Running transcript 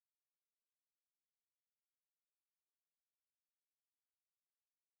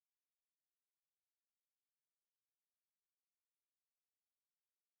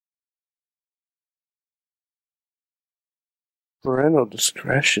Parental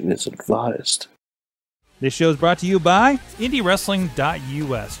discretion is advised. This show is brought to you by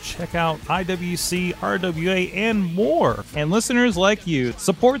IndieWrestling.us. Check out IWC, RWA, and more. And listeners like you,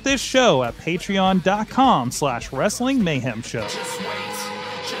 support this show at Patreon.com/Wrestling Mayhem Show. Just wait,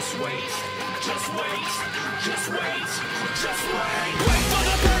 just wait, just wait, just wait, just wait. Wait for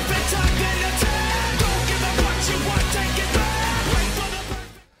the perfect time, then attack. Don't give up what you want, take it back. Wait for the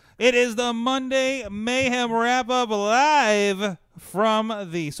perfect... It is the Monday Mayhem Wrap-Up Live from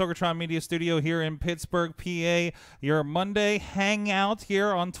the Sorgatron Media Studio here in Pittsburgh, PA. Your Monday hangout here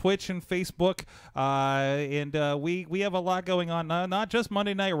on Twitch and Facebook. We have a lot going on. Not just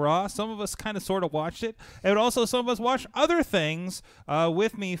Monday Night Raw. Some of us kind of sort of watched it. And also some of us watched other things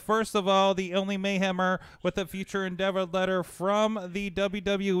with me. First of all, the only Mayhemmer with a future endeavor letter from the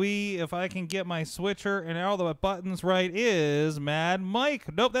WWE. If I can get my switcher and all the buttons right, is Mad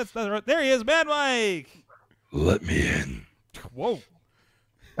Mike. Nope, that's not right. There he is, Mad Mike. Let me in. Whoa.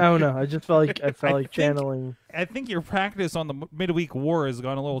 I don't know. I just felt like channeling. I think your practice on the midweek war has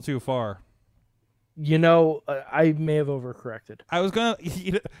gone a little too far. You know, I may have overcorrected. I was gonna.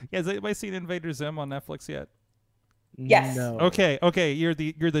 Has anybody seen Invader Zim on Netflix yet? Yes. No. Okay. You're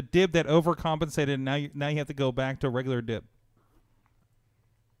the dib that overcompensated, and now you have to go back to regular dib.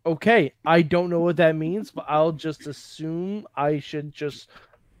 Okay. I don't know what that means, but I'll just assume I should just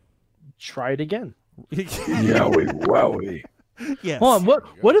try it again. Yowie wowie. Yes. Hold on.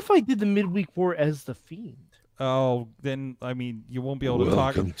 What if I did the midweek war as the Fiend? Oh, then I mean you won't be able to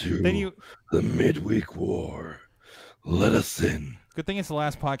talk. Welcome to Then you. the midweek war. Let us in. Good thing it's the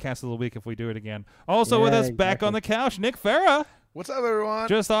last podcast of the week if we do it again. Also with Yeah, us back exactly. on the couch, Nick Farrah. What's up, everyone?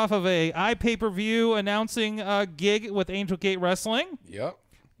 Just off of a iPay-per-view announcing a gig with Angel Gate Wrestling. Yep.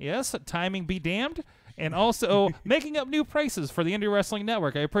 Yes, timing be damned. And also making up new prices for the Indie Wrestling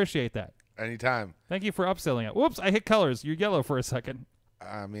Network. I appreciate that. Anytime. Thank you for upselling it. Whoops, I hit colors. You're yellow for a second.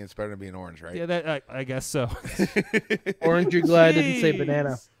 I mean, it's better than being orange, right? Yeah, that I guess so. Orange, you're glad I didn't say Jeez.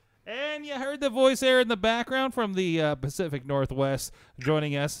 banana. And you heard the voice there in the background from the Pacific Northwest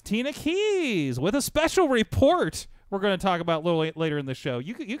joining us, Tina Keys, with a special report we're going to talk about a little later in the show.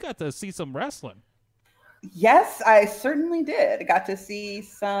 You got to see some wrestling. Yes, I certainly did. I got to see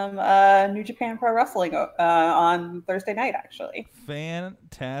some New Japan Pro Wrestling on Thursday night, actually.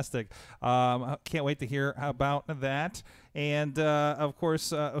 Fantastic. Can't wait to hear about that. And, of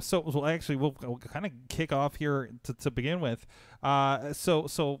course, we'll kind of kick off here to begin with.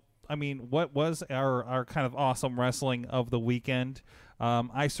 So I mean, what was our kind of awesome wrestling of the weekend?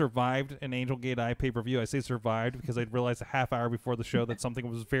 I survived an Angel Gate Eye pay-per-view. I say survived because I realized a half hour before the show that something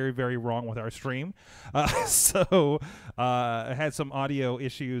was very, very wrong with our stream. I had some audio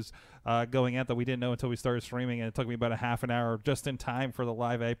issues going out that we didn't know until we started streaming, and it took me about a half an hour just in time for the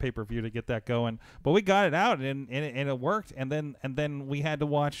live A pay-per-view to get that going. But we got it out, and it worked. And then we had to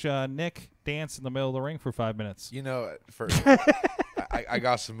watch Nick dance in the middle of the ring for 5 minutes. You know, I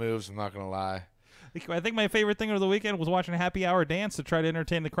got some moves, I'm not going to lie. I think my favorite thing of the weekend was watching a happy hour dance to try to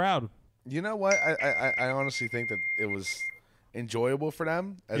entertain the crowd. You know what? I honestly think that it was enjoyable for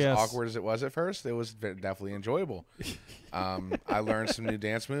them. As Yes. awkward as it was at first, it was definitely enjoyable. I learned some new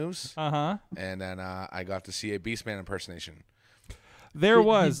dance moves, Uh-huh. and then I got to see a Beastman impersonation.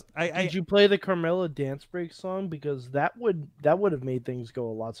 Did you play the Carmella Dance Break song? Because that would have made things go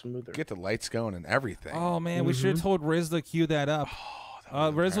a lot smoother. Get the lights going and everything. Oh, man, we should have told Riz to cue that up.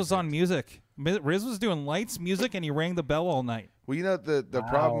 Riz was on music. Riz was doing lights, music, and he rang the bell all night. Well, you know, the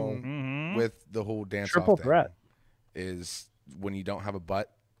problem with the whole dance Triple thing threat is when you don't have a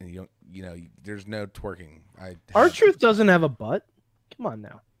butt and you don't, there's no twerking. R-Truth doesn't have a butt. Come on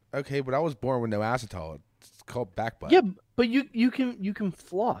now. Okay, but I was born with no acetol. It's called back butt. Yeah, but you can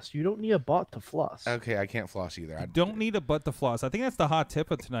floss. You don't need a butt to floss. Okay, I can't floss either. I Don't need a butt to floss. I think that's the hot tip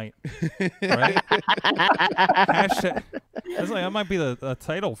of tonight. Right? Hashtag, that might be the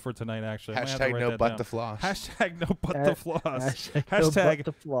title for tonight, actually. I might have to Hashtag write no that butt down. to floss. Hashtag no butt to floss. Hashtag no butt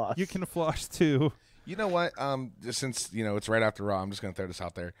to floss. You can floss too. You know what? Just since it's right after Raw, I'm just gonna throw this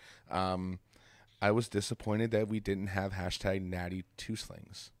out there. I was disappointed that we didn't have hashtag Natty Two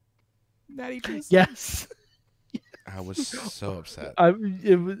Slings. Natty Two. Yes. I was so upset.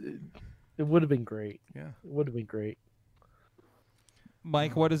 It would have been great. Yeah, it would have been great.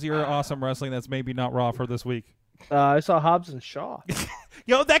 Mike, what is your awesome wrestling that's maybe not Raw for this week? I saw Hobbs and Shaw.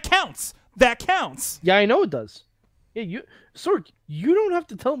 Yo, that counts. That counts. Yeah, I know it does. Yeah, Sorg, you don't have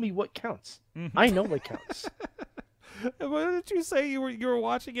to tell me what counts. I know what counts. What did you say? You were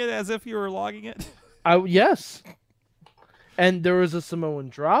watching it as if you were logging it? Yes. And there was a Samoan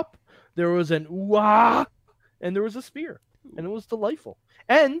drop. There was an ooh-ah, and there was a spear, and it was delightful.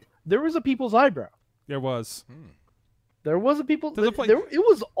 And there was a people's eyebrow. There was. There wasn't people. To the point- It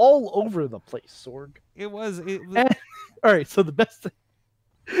was all over the place, Sorg. It was. All right, so the best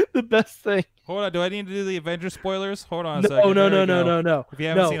thing. Hold on. Do I need to do the Avengers spoilers? Hold on a No, second. no, There we no, go. no, no. If you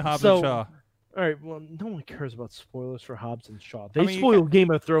haven't No, seen Hobbs so- and Shaw, All right, well, no one cares about spoilers for Hobbs and Shaw. They mean, you spoil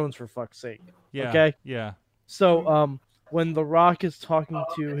Game of Thrones for fuck's sake. yeah. Okay. Yeah. So, when The Rock is talking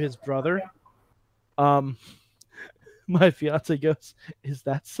to his brother, my fiance goes, "Is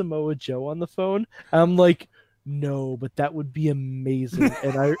that Samoa Joe on the phone?" I'm like, "No, but that would be amazing."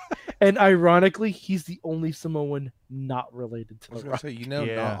 And ironically, he's the only Samoan not related to I was The gonna Rock. say,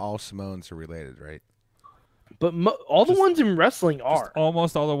 Yeah. not all Samoans are related, right? But all the Just- ones in wrestling are.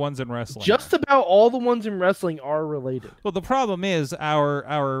 Almost all the ones in wrestling. Just about all the ones in wrestling are related. Well, the problem is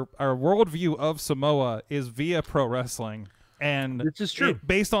our worldview of Samoa is via pro wrestling, and This is true.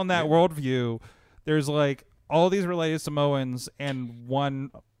 based on that worldview, there's like all these related Samoans and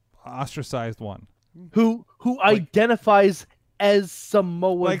one ostracized one. Who identifies as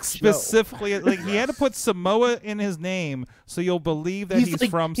Samoa Like Joe. specifically, like he had to put Samoa in his name so you'll believe that he's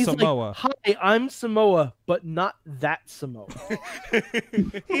from he's Samoa. Like, "Hi, I'm Samoa, but not that Samoa."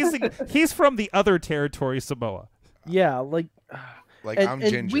 He's from the other territory, Samoa. Yeah, like I'm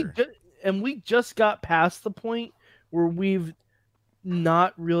Ginger. We just got past the point where we've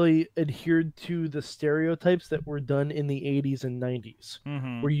not really adhered to the stereotypes that were done in the 80s and 90s,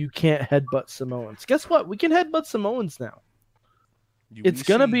 Mm-hmm. where you can't headbutt Samoans. Guess what? We can headbutt Samoans now. You- It's we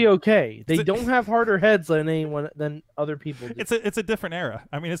gonna see- be okay. They It's a- don't have harder heads than other people do. It's a different era.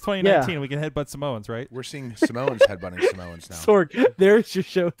 I mean, it's 2019. We can headbutt Samoans, right? We're seeing Samoans headbutting Samoans now. Sorg, there's your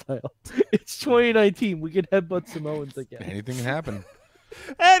show title. It's 2019. We can headbutt Samoans again. Anything can happen.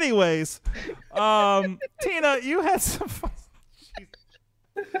 Anyways, Tina, you had some fun.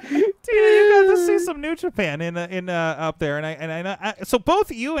 Tina, you got to see some New Japan in up there, and I know. So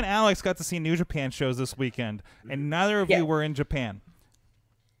both you and Alex got to see New Japan shows this weekend, and neither of Yeah. you were in Japan.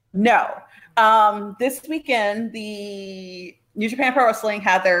 No. This weekend, the New Japan Pro Wrestling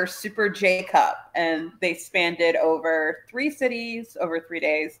had their Super J Cup, and they spanned it over 3 cities over 3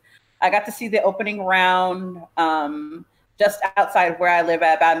 days. I got to see the opening round just outside where I live,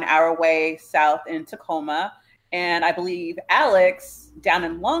 at about an hour away south in Tacoma. And I believe Alex down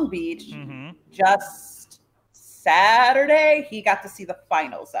in Long Beach, Mm-hmm. just Saturday, he got to see the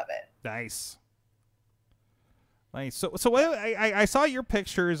finals of it. Nice. Nice. So I saw your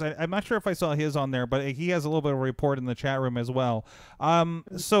pictures. I'm not sure if I saw his on there, but he has a little bit of a report in the chat room as well.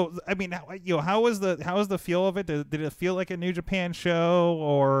 So I mean, how was the feel of it? Did it feel like a New Japan show,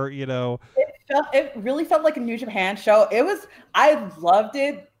 or It really felt like a New Japan show. I loved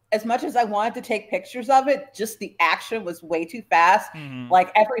it as much as I wanted to take pictures of it. Just the action was way too fast. Mhm. Like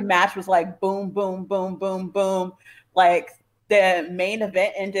every match was like boom, boom, boom, boom, boom. Like the main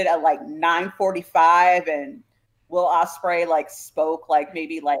event ended at like 9:45, and Will Ospreay like spoke like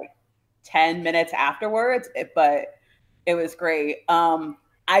maybe like 10 minutes afterwards. But it was great.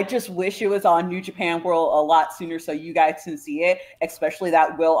 I just wish it was on New Japan World a lot sooner so you guys can see it, especially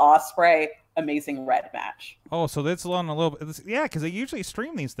that Will Ospreay Amazing Red match. Oh, so that's on a little bit. Yeah, because they usually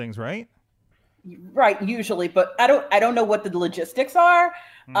stream these things, right? Right, usually, but I don't know what the logistics are.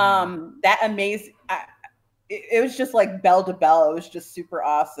 That amazing, it was just like bell to bell. It was just super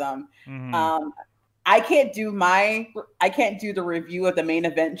awesome. I can't do the review of the main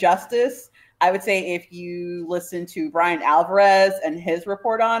event justice. I would say if you listen to Brian Alvarez and his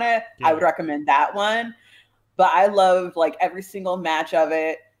report on it, I would recommend that one. But I love like every single match of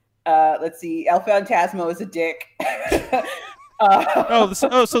it. Let's see, El Phantasmo is a dick.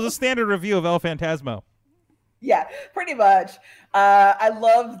 So the standard review of El Phantasmo. Yeah, pretty much. I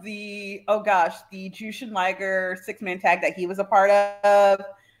love the Jushin Liger 6-man tag that he was a part of.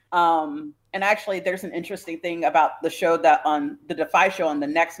 And actually, there's an interesting thing about the show that on the Defy show on the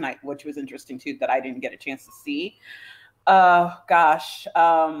next night, which was interesting too, that I didn't get a chance to see. Because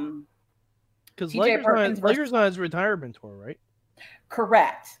Liger's on his retirement tour, right?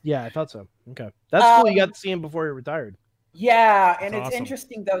 Correct. Yeah, I thought so. Okay, that's cool. You got to see him before he retired. Yeah, and That's it's awesome.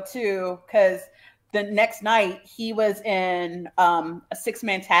 interesting though too, because the next night he was in a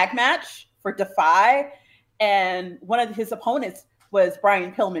 6-man tag match for Defy, and one of his opponents was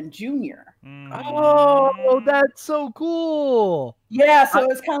Brian Pillman Jr. Oh, that's so cool. Yeah, so it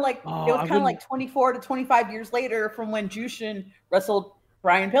was kind of like I 24 to 25 years later from when Jushin wrestled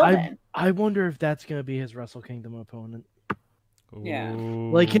Brian Pillman. I wonder if that's gonna be his Wrestle Kingdom opponent, Yeah.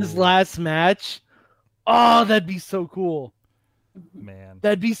 like his last match. Oh, that'd be so cool. Man.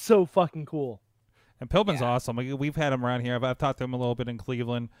 That'd be so fucking cool. And Pillman's awesome. We've had him around here. I've talked to him a little bit in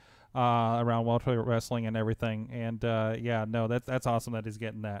Cleveland. around welterweight wrestling and everything. And yeah, no, that's awesome that he's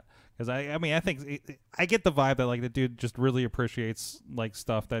getting that, because I mean, I think I get the vibe that like the dude just really appreciates like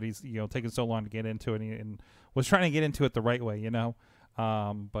stuff that he's taking so long to get into, and was trying to get into it the right way,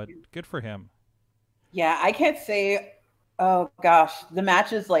 but good for him. Yeah, I can't say. Oh gosh, the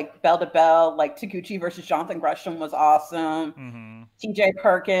matches like bell to bell, like Taguchi versus Jonathan Gresham was awesome. TJ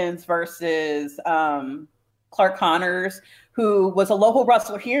Perkins versus Clark Connors, who was a local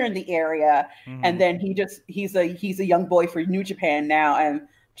wrestler here in the area, and then he's a young boy for New Japan now, and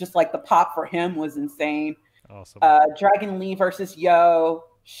just like the pop for him was insane. Awesome. Dragon Lee versus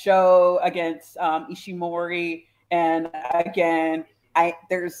Sho against Ishimori, and again,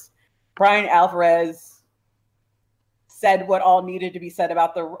 there's Brian Alvarez said what all needed to be said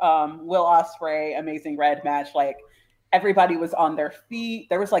about the Will Ospreay Amazing Red match. Like, everybody was on their feet.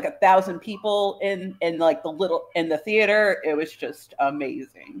 There was like 1,000 people in the theater. It was just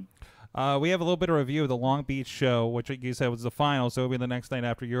amazing. We have a little bit of review of the Long Beach show, which you said was the final, so it'll be the next night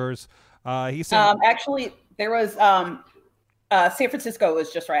after yours. He said actually there was San Francisco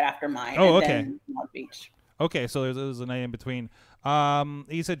was just right after mine. Oh, and okay. Then Long Beach. Okay, so there's a night in between.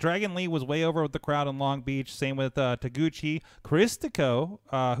 He said Dragon Lee was way over with the crowd in Long Beach. Same with Taguchi. Christico,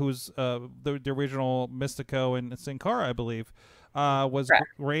 who's the original Mystico and Sin Cara, I believe, was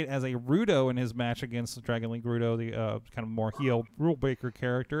great as a Rudo in his match against Dragon Lee Rudo, the kind of more heel rule breaker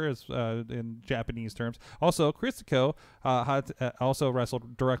character, as in Japanese terms. Also, Christico also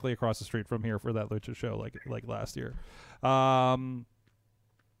wrestled directly across the street from here for that Lucha show, like last year.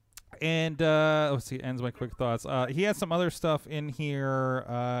 And let's see, ends my quick thoughts. He had some other stuff in here.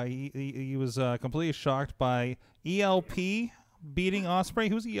 He was completely shocked by ELP beating Ospreay.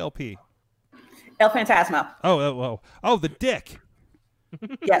 Who's ELP? El Phantasmo. Oh, the Dick.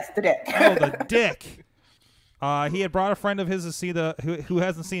 Yes, the Dick. Oh, the Dick. He had brought a friend of his to see who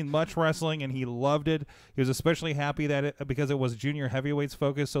hasn't seen much wrestling, and he loved it. He was especially happy because it was junior heavyweights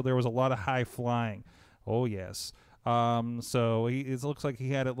focused, so there was a lot of high flying. Oh yes. So it looks like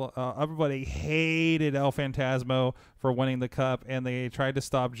he had it. Everybody hated El Phantasmo for winning the cup, and they tried to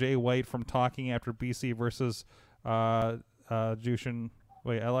stop Jay White from talking after BC versus Jushin.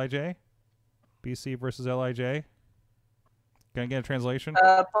 Wait, LIJ? BC versus LIJ? Can I get a translation?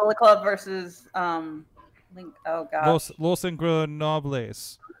 Bullet Club versus oh gosh. Los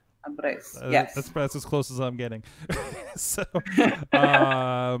Ingobernables. Yes. That's as close as I'm getting. So,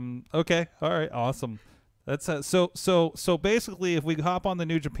 okay, all right, awesome. That's so basically, if we hop on the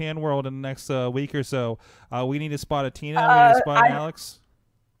New Japan World in the next week or so, we need to spot a Tina. We need to spot an Alex.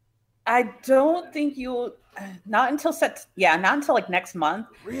 I don't think you'll. Not until like next month.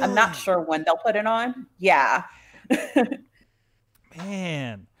 Really? I'm not sure when they'll put it on. Yeah.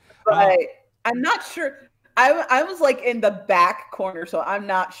 Man. But I'm not sure. I was like in the back corner, so I'm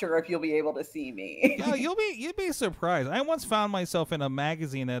not sure if you'll be able to see me. Yeah, you'd be surprised. I once found myself in a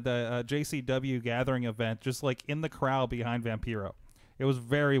magazine at the JCW gathering event, just like in the crowd behind Vampiro. It was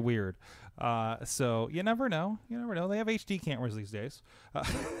very weird. So you never know. You never know. They have HD cameras these days.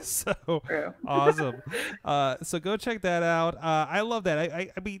 So True. Awesome. So go check that out. I love that. I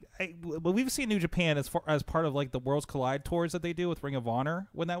mean, we've seen New Japan as part of like the Worlds Collide tours that they do with Ring of Honor.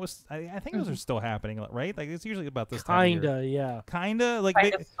 When that was, I think those are still happening, right? Like it's usually about this time. Yeah. Kinda, like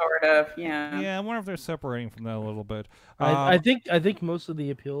Sort of, yeah. Yeah, I wonder if they're separating from that a little bit. I think most of the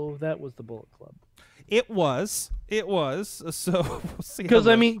appeal of that was the Bullet Club. It was. So we'll see.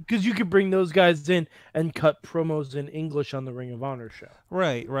 Because you could bring those guys in and cut promos in English on the Ring of Honor show.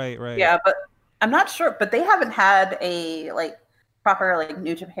 Right. Yeah, but I'm not sure. But they haven't had a proper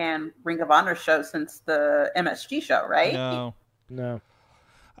New Japan Ring of Honor show since the MSG show, right? No.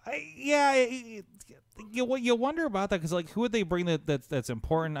 You wonder about that because who would they bring that's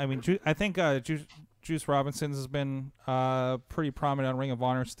important? I mean, I think Juice Robinson has been pretty prominent on Ring of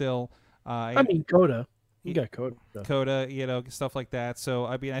Honor still. Coda. You got Coda. Coda, stuff like that. So,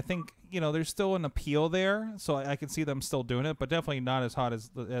 I mean, I think, there's still an appeal there. So I can see them still doing it, but definitely not as hot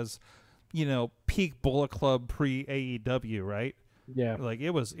as peak Bullet Club pre-AEW, right? Yeah. It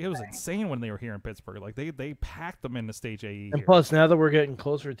was insane when they were here in Pittsburgh. They packed them into Stage AE. And plus, now that we're getting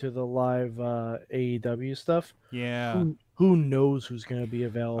closer to the live AEW stuff, yeah, who knows who's going to be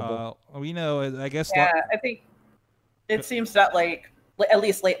available? We know, I guess. Yeah, I think it seems that at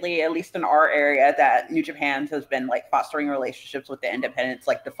least lately, at least in our area, that New Japan has been fostering relationships with the independents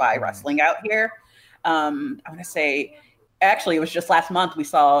like Defy Wrestling out here. I want to say, actually, it was just last month we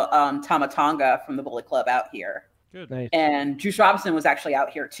saw Tama Tonga from the Bullet Club out here. Good. Nice. And Juice Robinson was actually out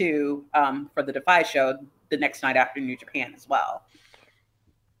here too for the Defy show the next night after New Japan as well.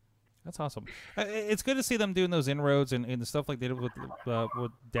 That's awesome. It's good to see them doing those inroads and the stuff like they did with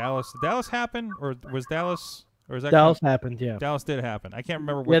Dallas. Did Dallas happen, or was Dallas? Or is that Dallas happened, yeah. Dallas did happen. I can't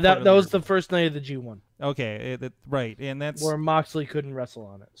remember what. Yeah, that was the first night of the G1. Okay, right, and that's where Moxley couldn't wrestle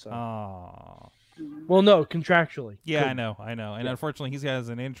on it. So. Oh. Well, no, contractually. Yeah, I know, and unfortunately, he's got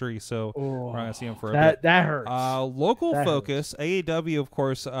an injury, so we're not gonna see him for a bit. That hurts. Local focus, AEW, of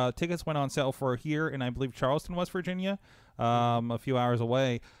course. Tickets went on sale for here in, I believe, Charleston, West Virginia, a few hours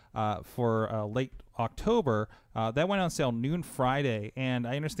away, for late October. That went on sale noon Friday, and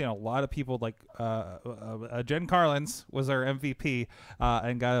I understand a lot of people like Jen Carlins was our MVP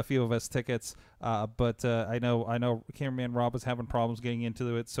and got a few of us tickets. But I know cameraman Rob was having problems getting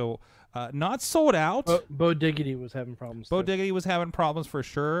into it, so not sold out. Bo Diggity was having problems. Diggity was having problems for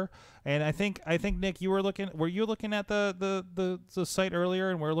sure. And I think Nick, were you looking at the site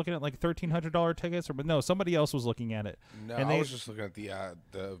earlier, and we were looking at like $1,300 tickets, or no, somebody else was looking at it. No, and I was just looking at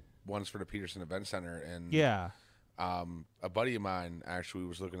the ones for the Peterson Event Center, and a buddy of mine actually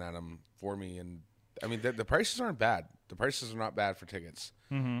was looking at them for me, and I mean the prices aren't bad. The prices are not bad for tickets.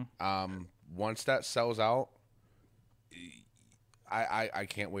 Mm-hmm. Once that sells out, I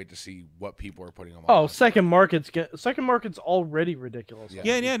can't wait to see what people are putting on. Oh, second market's already ridiculous.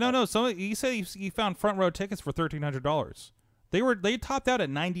 Yeah, no. So you said you found front row tickets for $1,300. They topped out at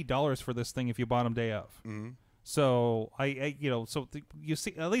 $90 for this thing if you bought them day of. Mm-hmm. So you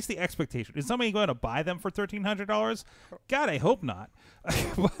see at least the expectation. Is somebody going to buy them for $1,300? God, I hope not.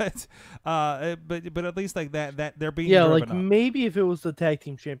 but at least like that they're being like up. Maybe if it was the tag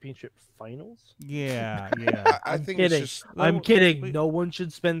team championship finals. Yeah. I think kidding. It's just, I'm kidding. No one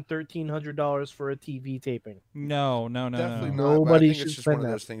should spend $1,300 for a TV taping. No. Nobody I think should it's just spend one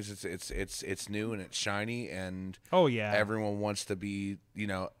of that. those things. It's new and it's shiny, and everyone wants to be.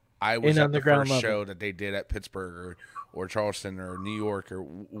 I was at the first show that they did at Pittsburgh or Charleston or New York or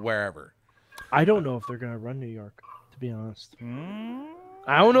wherever. I don't know if they're going to run New York, to be honest.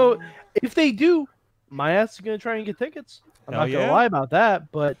 I don't know. If they do, my ass is going to try and get tickets. I'm not going to lie about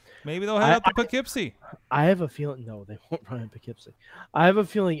that, but... Maybe they'll head up to Poughkeepsie. I have a feeling... No, they won't run in Poughkeepsie. I have a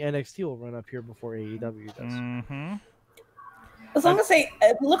feeling NXT will run up here before AEW does. Mm-hmm. As long as it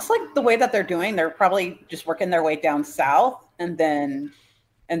looks like the way that they're doing, they're probably just working their way down south and then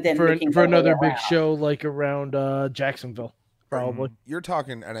for another big show like around Jacksonville, probably. You're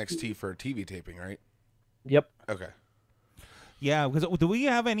talking NXT for a TV taping, right? Yep. Okay. Yeah, because do we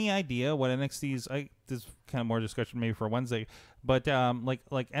have any idea what NXT's? This is kind of more discussion maybe for Wednesday, but like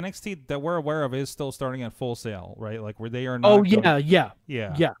NXT that we're aware of is still starting at Full Sail, right? Like where they are not. Oh yeah.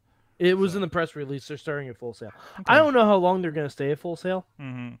 It was in the press release. They're starting at Full Sail. Okay. I don't know how long they're going to stay at Full Sail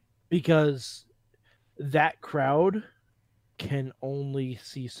because that crowd can only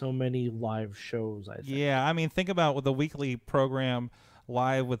see so many live shows, I think. Yeah, I mean, think about the weekly program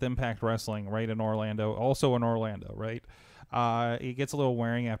live with Impact Wrestling, right, in Orlando, right? It gets a little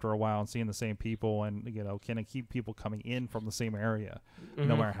wearing after a while and seeing the same people, and can it keep people coming in from the same area,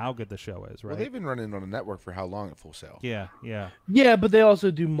 no matter how good the show is, right? Well, they've been running on a network for how long at Full Sail? Yeah, but they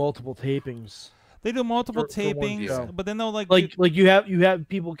also do multiple tapings. They do multiple tapings, but then they'll like you have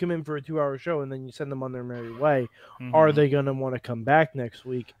people come in for a 2-hour show and then you send them on their merry way. Are they going to want to come back next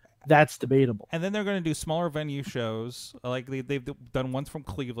week? That's debatable. And then they're going to do smaller venue shows, like they've done ones from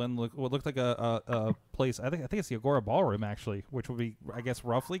Cleveland. What looked like a place. I think it's the Agora Ballroom actually, which would be I guess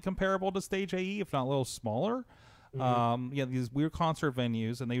roughly comparable to Stage AE, if not a little smaller. These weird concert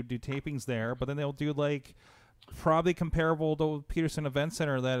venues, and they would do tapings there. But then they'll do like. Probably comparable to Peterson Event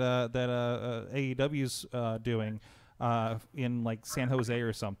Center that AEW's doing in like San Jose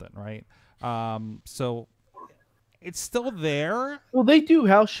or something, right? So it's still there. Well, they do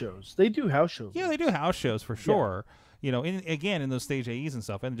house shows. Yeah, they do house shows for sure. Yeah. In those Stage AEs and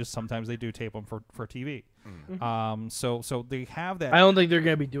stuff, and just sometimes they do tape them for TV. So they have that. I don't think they're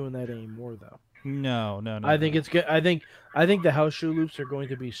going to be doing that anymore, though. No. I think it's good. I think the house show loops are going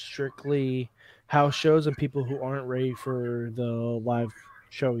to be strictly house shows and people who aren't ready for the live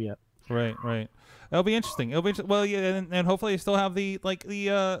show yet. Right. It'll be interesting. Well, yeah, and hopefully they still have the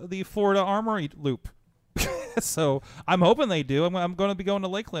Florida Armory loop. So I'm hoping they do. I'm going to be going to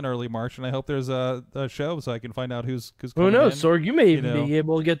Lakeland early March, and I hope there's a show so I can find out who's coming. Who knows, Sorg? You may even be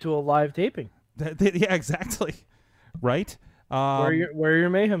able to get to a live taping. Yeah, exactly. Right. Wear your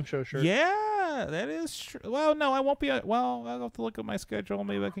Mayhem show shirt. Yeah, that is true. Well, no, I won't be. Well, I'll have to look at my schedule.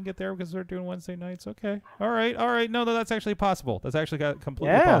 Maybe I can get there because they're doing Wednesday nights. Okay. All right. No, that's actually possible. That's actually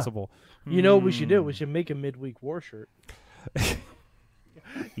completely possible. You know what we should do? We should make a midweek war shirt.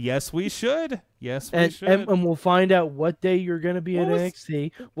 Yes, we should. Yes, we And, should. and we'll find out what day you're going to be at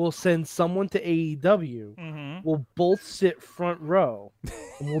NXT. We'll send someone to AEW. We'll both sit front row,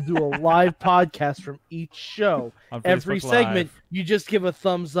 and we'll do a live podcast from each show. On Every Facebook segment, Live. you just give a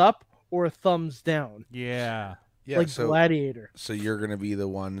thumbs up or a thumbs down. Yeah. Like Gladiator. So you're going to be the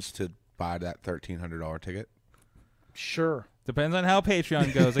ones to buy that $1,300 ticket? Sure. Depends on how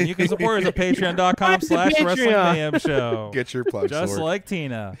Patreon goes. And you can support us at patreon.com/WrestlingMayhem show. Get your plug, Just Sorg. like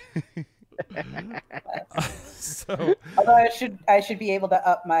Tina. So, Although I should be able to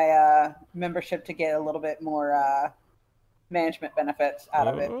up my membership to get a little bit more management benefits out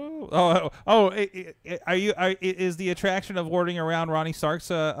of it. Is the attraction of ordering around Ronnie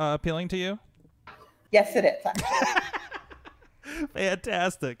Starks appealing to you? Yes, it is. Actually.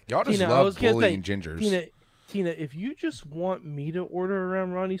 Fantastic. Y'all just Tina, I was love gonna bullying say, gingers. Tina, if you just want me to order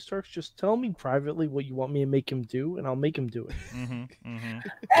around Ronnie Starks, just tell me privately what you want me to make him do, and I'll make him do it.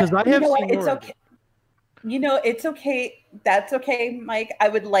 Because I have It's seniority. okay. It's okay. That's okay, Mike. I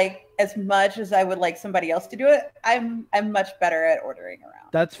would like, as much as I would like somebody else to do it, I'm much better at ordering around.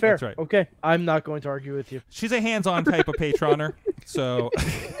 That's fair. That's right. Okay, I'm not going to argue with you. She's a hands-on type of patroner, so.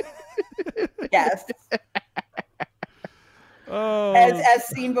 Yes. Oh. As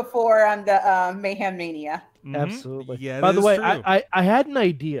seen before on the Mayhem Mania. Absolutely. Yeah, By that the is way, true. I had an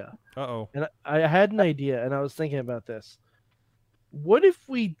idea. Uh-oh. And I had an idea, and I was thinking about this. What if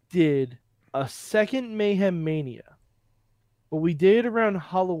we did a second Mayhem Mania, but we did it around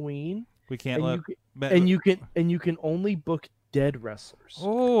Halloween? We can't and let. you can only book dead wrestlers.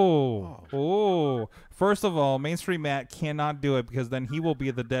 Oh. First of all, Mainstream Matt cannot do it because then he will be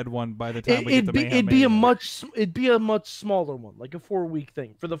the dead one by the time we get to Mayhem. It'd be a much smaller one, like a 4-week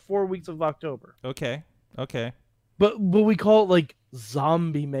thing for the 4 weeks of October. Okay. But we call it like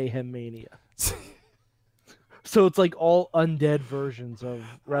Zombie Mayhem Mania. So it's like all undead versions of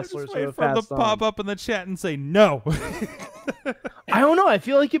wrestlers who have for them to passed pop on. up in the chat and say no. I don't know. I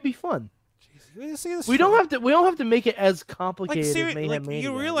feel like it'd be fun. See, We don't have to make it as complicated as Mayhem like, Mania.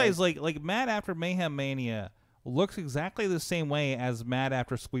 you realize like Matt after Mayhem Mania looks exactly the same way as Matt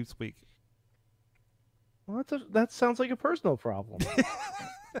after Sweep Week. Well, that sounds like a personal problem.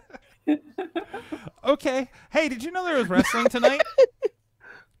 Okay. Hey, did you know there was wrestling tonight?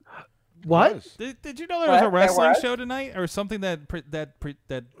 What? Did you know there was a What? There wrestling was? show tonight, or something that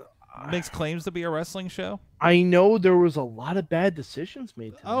makes claims to be a wrestling show? I know there was a lot of bad decisions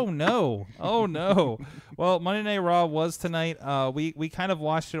made tonight. Oh no! Well, Monday Night Raw was tonight. We kind of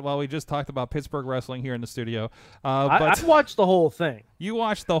watched it while we just talked about Pittsburgh wrestling here in the studio. But I watched the whole thing you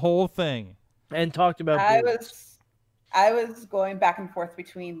watched the whole thing and talked about. I was going back and forth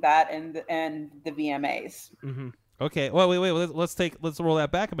between that and the VMAs. Mm-hmm. Okay. Well, wait. Let's roll that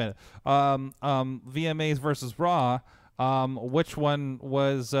back a minute. VMAs versus Raw. Which one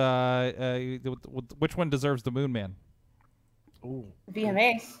was which one deserves the Moon Man? Ooh.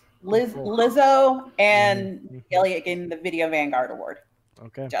 VMAs. Lizzo and Elliot getting the Video Vanguard Award.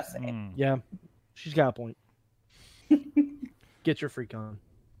 Okay. Just saying. Yeah, she's got a point. Get your freak on.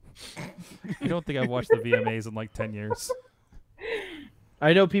 I don't think I've watched the VMAs in like 10 years.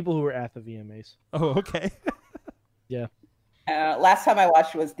 I know people who were at the VMAs. Oh, okay. Yeah. Last time I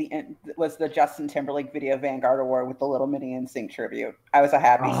watched was the Justin Timberlake Video Vanguard Award with the Little Mini NSYNC tribute. I was a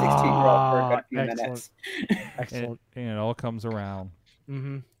happy 16-year-old for a good few minutes. Excellent. And it all comes around.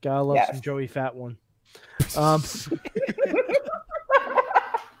 Mm-hmm. Gotta love some Joey Fat One.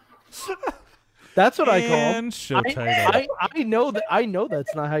 That's what I call him. I know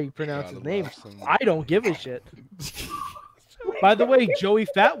that's not how you pronounce his name. I don't give a shit. By the way, Joey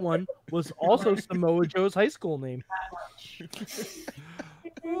Fat One was also Samoa Joe's high school name.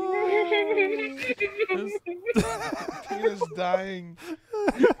 Tina's dying.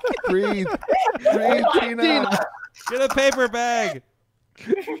 Breathe, Tina. Get a paper bag.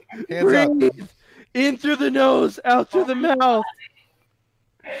 Hands up. Breathe. In through the nose, out through the mouth.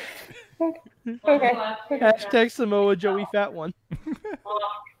 Okay. Hashtag Samoa Joey Fat One.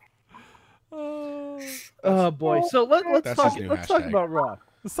 Oh boy! So let's talk about Raw.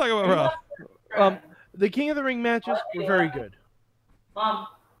 Let's talk about Raw. The King of the Ring matches were very good. Mom,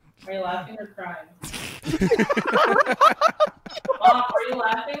 are you laughing or crying? Mom, are you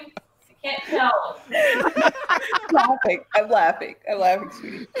laughing? I can't tell. I'm laughing,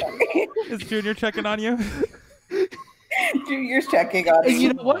 sweetie. Is Junior checking on you? Junior's checking on And me.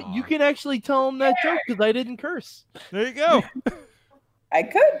 you know what? You can actually tell him that joke because I didn't curse. There you go. I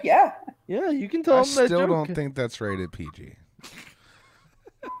could, yeah. Yeah, you can tell I him that still joke. don't think that's rated PG.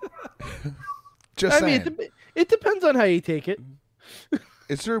 Just I saying. mean, it depends on how you take it.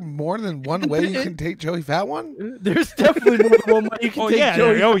 Is there more than one way you can take Joey Fat One? There's definitely more than one way you can take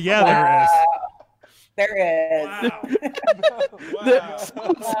Joey. Oh yeah, there is. There is.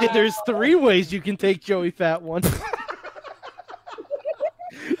 Wow. There's 3 ways you can take Joey Fat One.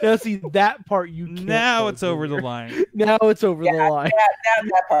 Now see that part you can't Now go it's over the there. line. Now it's over the line. Yeah,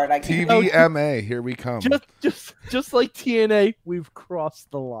 that part I can. TVMA, here we come. Just like TNA, we've crossed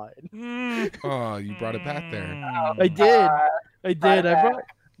the line. Oh, you brought it back there. I did. I Brought it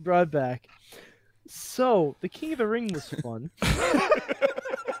brought it back. So the King of the Ring was fun.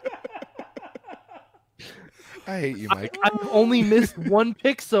 I hate you, Mike. I've only missed one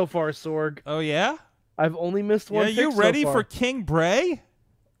pick so far, Sorg. Oh yeah. I've only missed one. Yeah, you pick ready so for far. King Bray?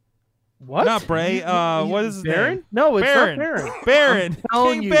 What? Not Bray. What is his Baron? name? No, it's Baron. not Baron. Baron.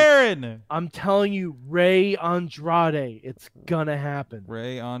 telling King you. Baron. I'm telling you, Ray Andrade. It's gonna happen.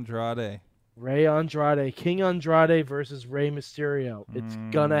 Ray Andrade. Ray Andrade, King Andrade versus Rey Mysterio. It's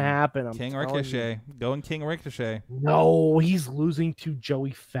gonna happen. I'm King telling Ricochet. you. Going King Ricochet. No, he's losing to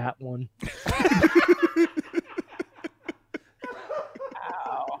Joey Fat One.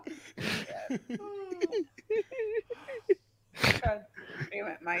 Ow. God damn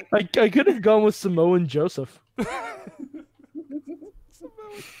it, Mike. I could have gone with Samoan Joseph.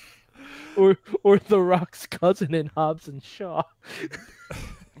 or The Rock's cousin in Hobbs and Shaw.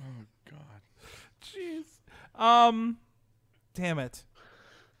 Jeez. Damn it.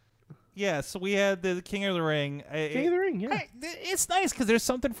 Yeah, so we had the King of the Ring. King of the Ring, yeah. It's nice because there's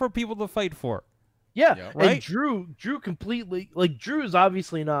something for people to fight for. Yeah, Yep. and Right? Drew completely Drew is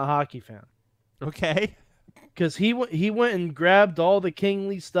obviously not a hockey fan Okay. because he went and grabbed all the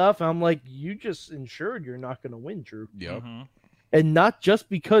kingly stuff. I'm like, you just ensured you're not going to win, Drew, Yep. and not just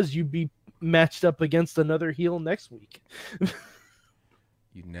because you'd be matched up against another heel next week.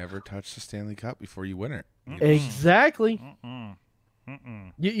 You never touch the Stanley Cup before you win it. Exactly. Mm-mm.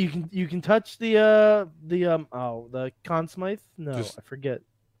 You can touch the Conn Smythe. No, Just- I forget.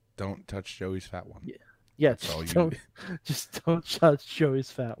 Don't touch Joey's Fat One. Yeah, That's all just don't touch Joey's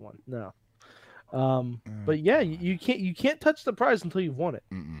Fat One. No. But yeah, you can't touch the prize until you've won it.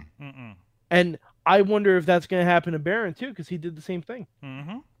 Mm-mm. Mm-mm. And I wonder if that's going to happen to Baron too, because he did the same thing.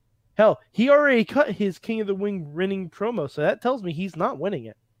 Mm-hmm. Hell, he already cut his King of the Ring winning promo, so that tells me he's not winning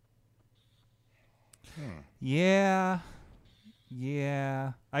it. Yeah.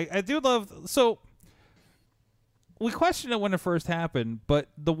 I do love. So we questioned it when it first happened, but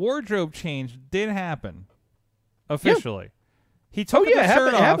the wardrobe change did happen officially. He took the shirt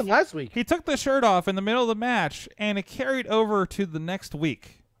it off. happened last week. He took the shirt off in the middle of the match, and it carried over to the next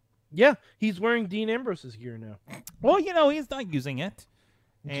week. Yeah, he's wearing Dean Ambrose's gear now. Well, he's not using it,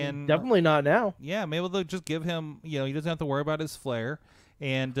 and Definitely not now. yeah, maybe they'll just give him. He doesn't have to worry about his flair,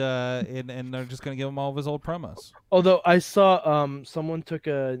 and they're just gonna give him all of his old promos. Although I saw someone took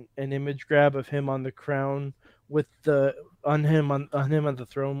an image grab of him on the crown with on him on the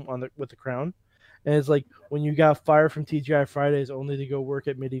throne with the crown, and it's like when you got fired from TGI Fridays only to go work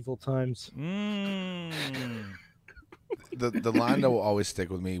at Medieval Times. The line that will always stick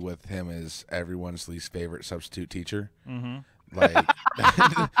with me with him is everyone's least favorite substitute teacher. Mm-hmm. Like,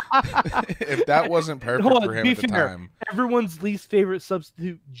 if that wasn't perfect Hold on, for him be at the fair. time, Everyone's least favorite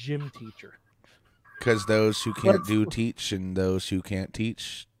substitute gym teacher. because those who can't do teach and those who can't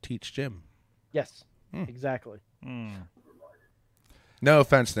teach gym. Yes, exactly. No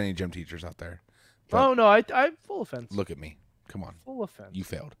offense to any gym teachers out there. But Oh no, I'm full offense. look at me. Come on. Full offense. You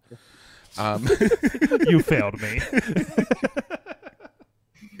failed. You failed me.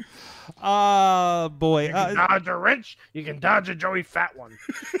 Boy. Dodge a wrench. You can dodge a Joey Fat One.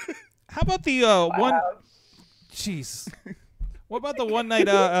 How about the one? Jeez. What about the one night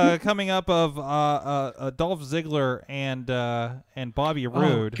coming up of Dolph Ziggler and Bobby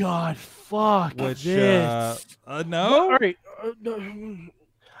Roode? Oh God, fuck Which this. no. All right,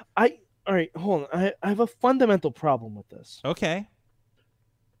 all right. Hold on. I have a fundamental problem with this. Okay.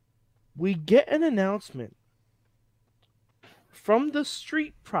 We get an announcement from the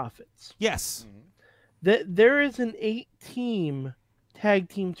Street Profits Yes. that there is an 8-team tag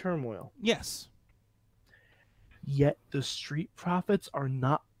team turmoil. Yes. Yet the Street Profits are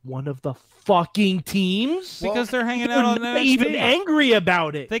not one of the fucking teams Because they're hanging out They're on not NXT. even angry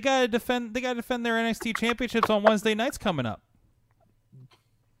about it. They gotta defend. They gotta defend their NXT championships on Wednesday nights coming up.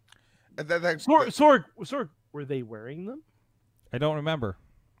 Sorg, were they wearing them? I don't remember.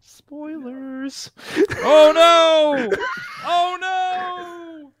 Spoilers. Oh no!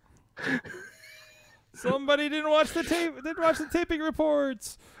 Oh no! Somebody didn't watch the tape. Didn't watch the taping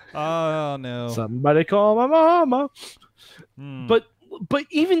reports. Oh no! Somebody call my mama. Hmm. But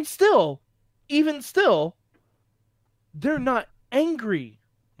even still, they're not angry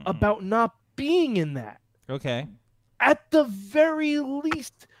about not being in that. Okay. At the very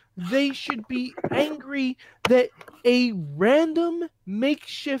least, they should be angry that a random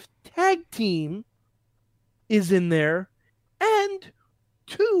makeshift tag team is in there and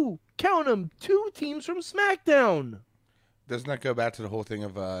two teams from SmackDown. Doesn't that go back to the whole thing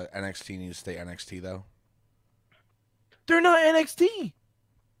of NXT needs to stay NXT, though? They're not NXT.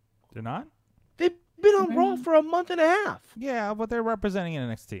 They're not? They've been on Raw for a month and a half. Yeah, but they're representing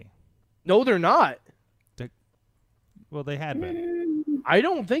NXT. No, they're not. Well, they had been. I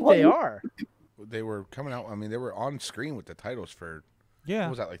don't think they are. They were coming out. I mean, they were on screen with the titles for, yeah.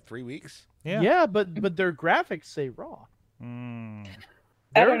 what was that, like 3 weeks? Yeah, but their graphics say Raw. Mm.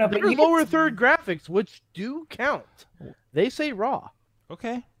 I don't know, but They're you lower third graphics, which do count. They say Raw.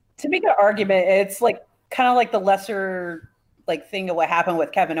 Okay. To make an argument, it's like kind of like the lesser thing of what happened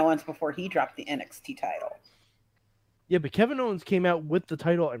with Kevin Owens before he dropped the NXT title. Yeah, but Kevin Owens came out with the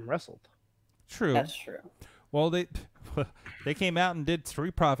title and wrestled. True. That's true. Well, they came out and did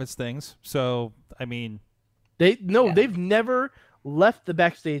Street Profits things. So, I mean, they've never left the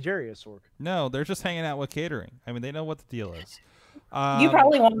backstage area, Sorg. No, they're just hanging out with catering. I mean, they know what the deal is. You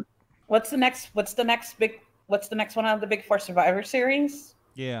probably won't. What's the next one out of the Big Four Survivor Series?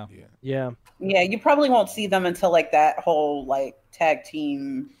 Yeah. Yeah. You probably won't see them until that whole tag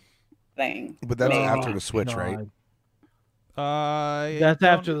team thing. But that's after the switch, right? That's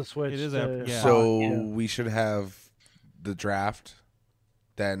after the switch. It is after. Yeah. So we should have the draft.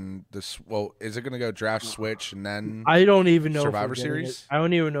 Then is it going to go draft, switch, and then I don't even know Survivor Series? I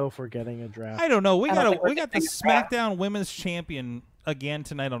don't even know if we're getting a draft. I don't know. We got the getting a draft. SmackDown Women's Champion again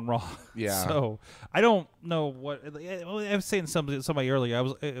tonight on Raw. Yeah. So I don't know what I was saying. Somebody earlier. I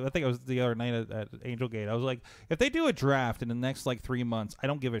think it was the other night at Angel Gate. I was like, if they do a draft in the next 3 months, I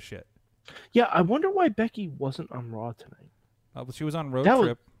don't give a shit. Yeah, I wonder why Becky wasn't on Raw tonight. She was on Road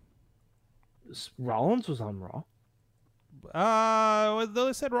Trip. Rollins was on Raw.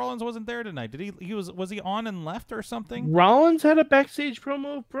 They said Rollins wasn't there tonight. Did he? Was he on and left or something? Rollins had a backstage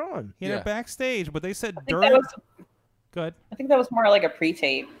promo of Braun. He had a backstage, but they said during. Go ahead. I think that was more like a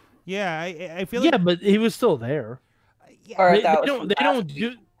pre-tape. Yeah, I feel like. Yeah, but he was still there. Or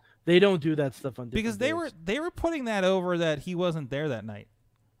they don't do that stuff on because days. they were putting that over that he wasn't there that night,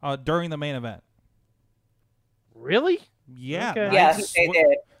 during the main event. Really? Yeah. Okay. Yeah, they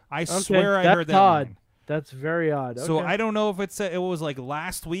did. I swear I heard that. Odd. That's very odd. Okay. So I don't know if it was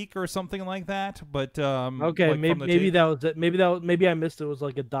last week or something like that, but okay, maybe that was it. Maybe I missed it. It was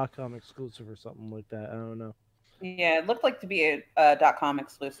like a .com exclusive or something like that. I don't know. Yeah, it looked like to be a .com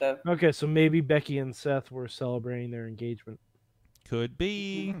exclusive. Okay, so maybe Becky and Seth were celebrating their engagement. Could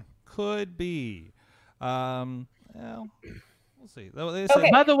be. Could be. Well, we'll see.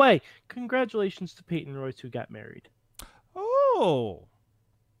 Okay. By the way, congratulations to Peyton Royce who got married. Oh.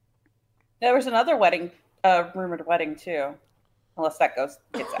 There was another rumored wedding too, unless that gets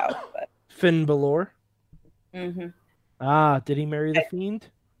out. But. Finn Balor. Mm-hmm. Did he marry the Fiend?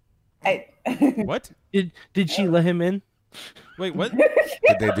 What? Did she let him in? Wait, what?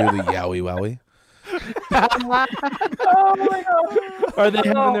 Did they do the Yowie Wowie? Oh my god! Are they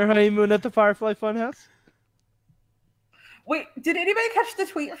having their honeymoon at the Firefly Funhouse? Wait, did anybody catch the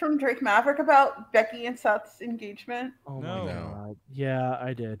tweet from Drake Maverick about Becky and Seth's engagement? Oh no. my god! Yeah,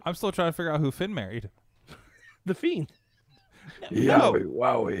 I did. I'm still trying to figure out who Finn married. The Fiend. Yowie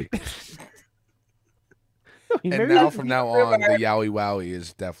Wowie. And now from now on, the Yowie Wowie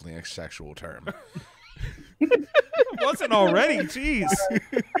is definitely a sexual term. It wasn't already. Jeez.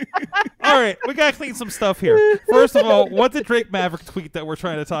 All right, we gotta clean some stuff here. First of all, what did Drake Maverick tweet that we're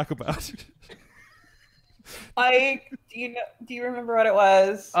trying to talk about? Do you remember what it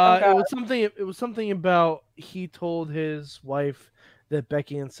was? It was something about he told his wife that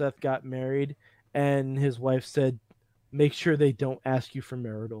Becky and Seth got married, and his wife said, "Make sure they don't ask you for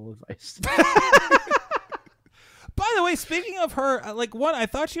marital advice." By the way, speaking of her, I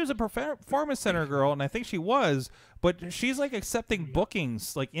thought she was a performance center girl, and I think she was, but she's accepting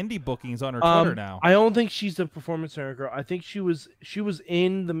bookings, indie bookings on her Twitter now. I don't think she's a performance center girl. I think she was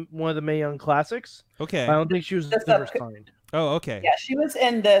in one of the Mae Young Classics. Okay. I don't think she was ever signed. Oh, okay. Yeah, she was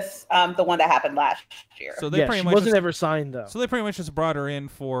in this, the one that happened last year. So she wasn't ever signed though. So they pretty much just brought her in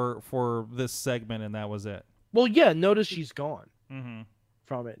for this segment, and that was it. Well, yeah. Notice she's gone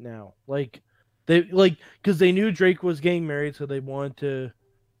from it now. Because they knew Drake was getting married, so they wanted to,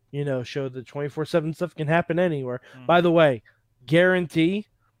 show the 24/7 stuff can happen anywhere. By the way, guarantee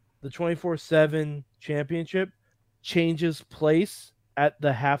the 24/7 championship changes place at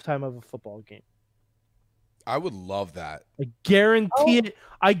the halftime of a football game. I would love that. I guarantee it.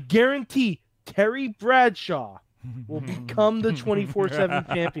 I guarantee Terry Bradshaw will become the 24/7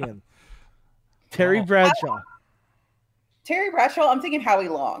 champion. Terry Bradshaw. Terry Bradshaw. I'm thinking Howie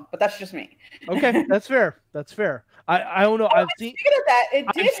Long, but that's just me. Okay, that's fair. That's fair. I don't know. I've seen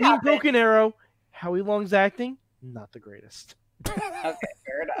Broken Arrow. Howie Long's acting, not the greatest. Okay,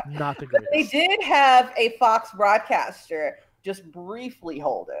 fair enough. Not the greatest. But they did have a Fox broadcaster just briefly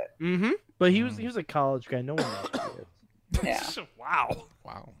hold it. Mm-hmm. But he was a college guy. No one knows who he is. Yeah.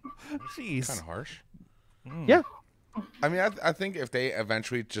 Wow. Jeez. Jeez. Kind of harsh. Yeah. I mean, I think if they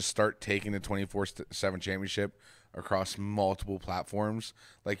eventually just start taking the 24/7 championship across multiple platforms,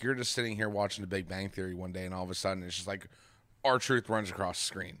 like you're just sitting here watching The Big Bang Theory one day, and all of a sudden it's just like R-Truth runs across the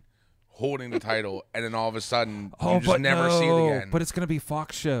screen, holding the title, and then all of a sudden you just never see it again. But it's gonna be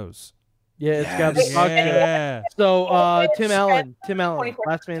Fox shows. Yeah, it's got to be Fox. Yeah. So Tim Allen,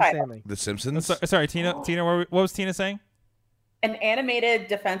 Last Man Standing. The Simpsons. Sorry, Tina. What was Tina saying? An animated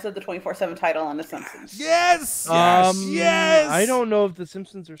defense of the 24/7 title on The Simpsons. Yes. Yes. I don't know if The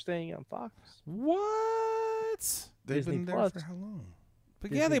Simpsons are staying on Fox. What? They've Disney been there Plus. for how long? But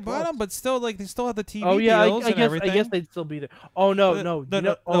Disney yeah, they bought Plus. them, but still, like they still have the TV Oh yeah, deals and everything. I guess they'd still be there. Oh no.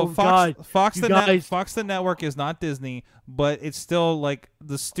 Fox, God. Fox You the guys. Fox the network is not Disney, but it's still like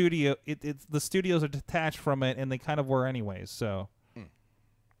the studio. It's the studios are detached from it, and they kind of were anyways. So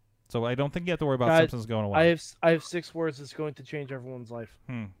I don't think you have to worry about God, Simpsons going away. I have 6 words that's going to change everyone's life.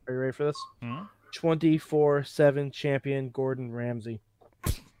 Hmm. Are you ready for this? Hmm? 24/7 champion Gordon Ramsay.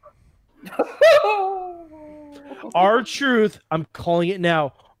 R-Truth, I'm calling it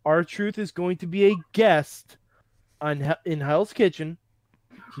now. R-Truth is going to be a guest in Hell's Kitchen.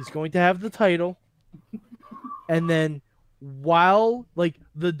 He's going to have the title. And then while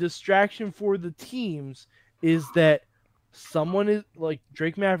the distraction for the teams is that someone is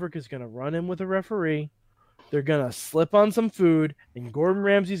Drake Maverick is going to run in with a referee. They're going to slip on some food, and Gordon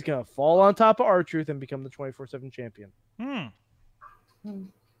Ramsay's going to fall on top of R-Truth and become the 24/7 champion.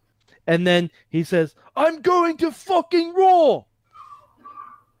 And then he says, "I'm going to fucking roll."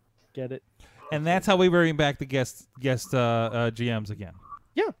 Get it? And that's how we bring back the guest GMs again.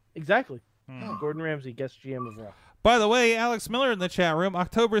 Yeah, exactly. Gordon Ramsay, guest GM of Raw. By the way, Alex Miller in the chat room.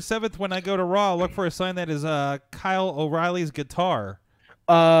 October 7th, when I go to Raw, look for a sign that is Kyle O'Reilly's guitar.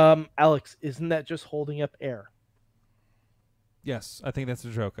 Alex, isn't that just holding up air? Yes, I think that's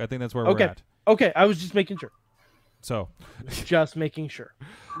a joke. I think that's where we're at. Okay, I was just making sure. So, just making sure.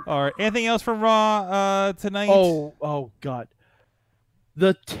 All right. Anything else from Raw tonight? Oh God.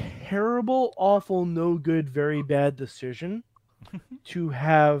 The terrible, awful, no good, very bad decision to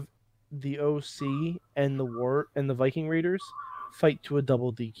have the OC and the Viking Raiders fight to a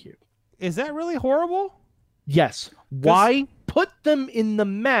double DQ. Is that really horrible? Yes. Why put them in the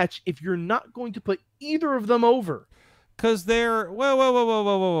match if you're not going to put either of them over? Because they're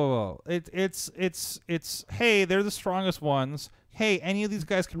whoa. It's hey, they're the strongest ones. Hey, any of these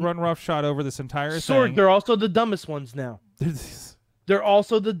guys can run roughshod over this entire Sorg, thing. they're also the dumbest ones now. They're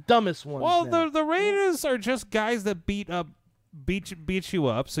also the dumbest ones. Well, now. the Raiders are just guys that beat you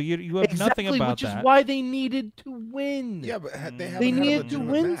up, so you have nothing about which that. Is why they needed to win. Yeah, but they needed to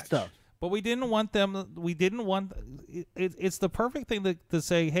win stuff. But we didn't want them. We didn't want. It's the perfect thing to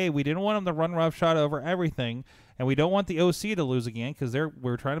say. Hey, we didn't want them to run roughshod over everything, and we don't want the OC to lose again because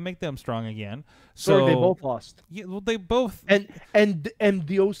we're trying to make them strong again. So they both lost. Yeah, well, they both. And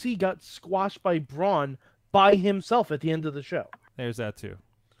the OC got squashed by Braun by himself at the end of the show. There's that too.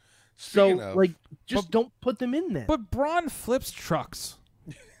 Don't put them in then. But Braun flips trucks.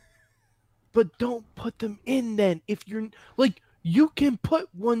 But don't put them in then. If you're you can put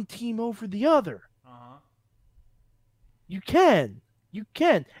one team over the other. You can.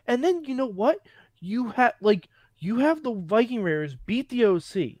 And then you know what? You have the Viking Raiders beat the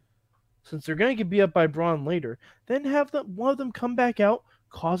OC. Since they're going to get beat up by Braun later, then have one of them come back out,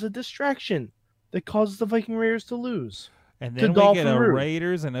 cause a distraction that causes the Viking Raiders to lose. And then we get a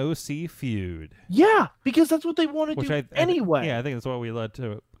Raiders and OC feud. Yeah, because that's what they want to do anyway. Yeah, I think that's what we led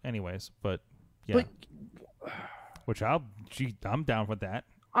to anyways. But yeah. I'm down with that.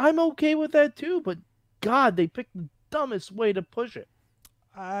 I'm okay with that too, but God, they picked the dumbest way to push it.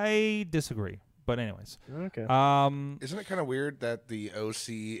 I disagree. But anyways. Okay. Isn't it kind of weird that the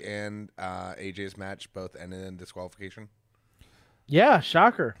OC and AJ's match both ended in disqualification? Yeah,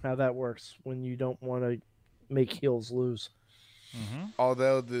 shocker how that works when you don't want to make heels lose. Mm-hmm.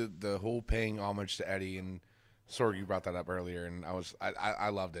 Although the whole paying homage to Eddie and Sorg, you brought that up earlier, and I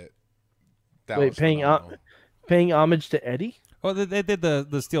loved it. Wait, paying homage to Eddie? Well, they did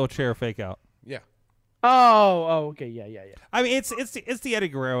the steel chair fake out. Yeah. Oh, okay, yeah. I mean, it's the Eddie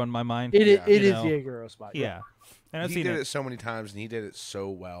Guerrero in my mind. It is the Eddie Guerrero spot. Yeah. And he did it so many times, and he did it so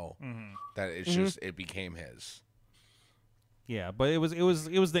well that it's just it became his. Yeah, but it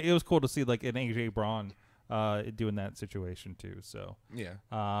was cool to see like an AJ Braun doing that situation too. So yeah.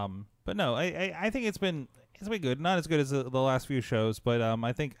 But no, I think it's been good. Not as good as the last few shows, but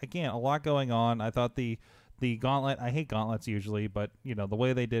I think again a lot going on. I thought the gauntlet. I hate gauntlets usually, but you know the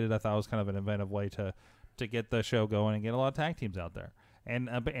way they did it, I thought was kind of an inventive way to get the show going and get a lot of tag teams out there. And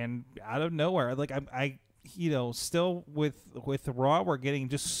out of nowhere, like I still with Raw, we're getting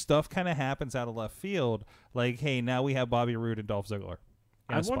just stuff kind of happens out of left field. Like, hey, now we have Bobby Roode and Dolph Ziggler.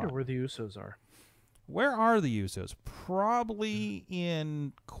 I wonder where the Usos are. Where are the Usos? Probably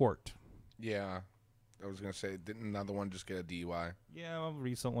in court. Yeah. I was going to say, didn't another one just get a DUI? Yeah, well,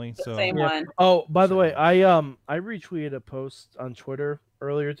 recently. The so same one. Oh, by the way, I retweeted a post on Twitter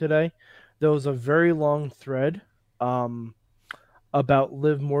earlier today. There was a very long thread about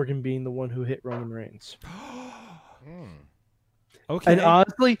Liv Morgan being the one who hit Roman Reigns. Okay. And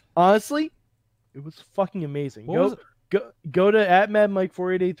honestly, it was fucking amazing. Go to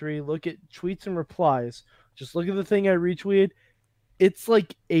 @MadMike4883, look at tweets and replies. Just look at the thing I retweeted. It's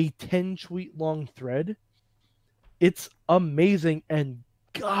like a 10 tweet long thread. It's amazing, and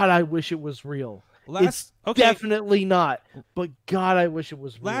God, I wish it was real. It's definitely not, but God, I wish it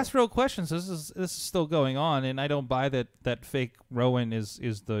was real. Last real questions. This is still going on, and I don't buy that fake Rowan is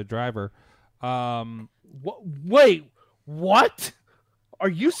the driver. Wait, what? Are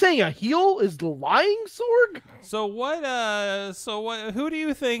you saying a heel is the lying Sorg? So what? Who do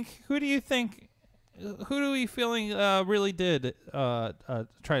you think? Who do we feeling really did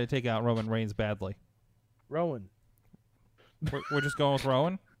try to take out Roman Reigns badly? Rowan. We're just going with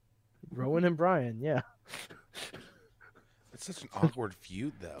Rowan. Rowan and Bryan, yeah. It's such an awkward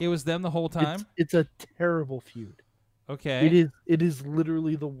feud, though. It was them the whole time. It's a terrible feud. Okay. It is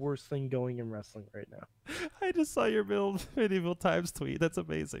literally the worst thing going in wrestling right now. I just saw your medieval times tweet. That's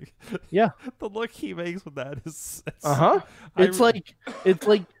amazing. Yeah. The look he makes with that is It's like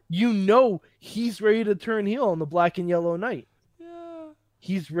he's ready to turn heel on the Black and Yellow Night. Yeah.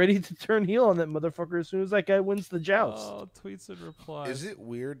 He's ready to turn heel on that motherfucker as soon as that guy wins the joust. Oh, tweets and replies. Is it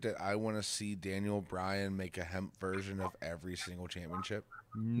weird that I want to see Daniel Bryan make a hemp version of every single championship?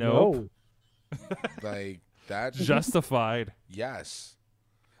 Nope. No. Like that's justified. Yes.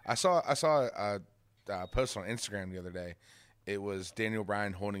 I saw a post on Instagram the other day. It was Daniel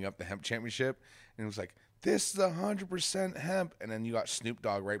Bryan holding up the hemp championship, and it was like, "This is 100% hemp." And then you got Snoop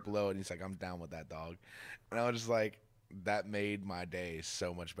Dogg right below, and he's like, "I'm down with that, dog." And I was just like, that made my day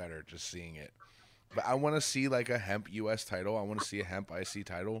so much better just seeing it. But I want to see like a hemp U.S. title. I want to see a hemp IC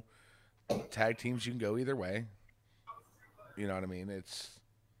title. Tag teams, you can go either way. You know what I mean?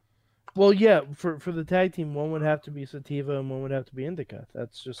 Well, yeah, for the tag team, one would have to be Sativa and one would have to be Indica.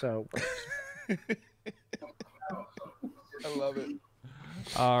 That's just how it works. I love it.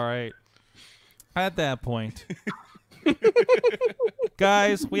 All right. At that point,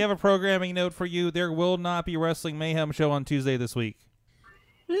 guys, we have a programming note for you. There will not be Wrestling Mayhem show on Tuesday this week.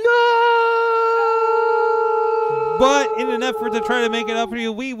 No! But in an effort to try to make it up for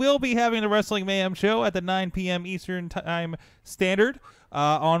you, we will be having the Wrestling Mayhem show at the 9 p.m. Eastern Time Standard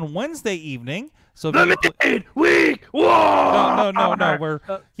on Wednesday evening. So Limited week. Whoa! No.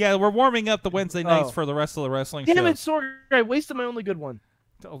 We're warming up the Wednesday nights for the rest of the wrestling show. Damn it, sorry, I wasted my only good one.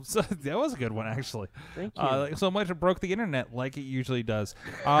 Oh, so that was a good one, actually. Thank you. So much it broke the internet like it usually does.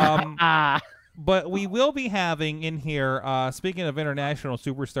 But we will be having in here, speaking of international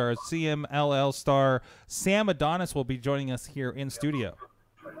superstars, CMLL star Sam Adonis will be joining us here in studio.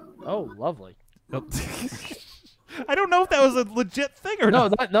 Oh, lovely. I don't know if that was a legit thing or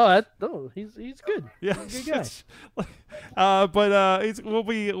not. No, he's good. Yeah, he's a good guy.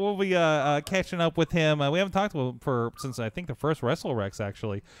 We'll be catching up with him. We haven't talked to him since I think the first WrestleRex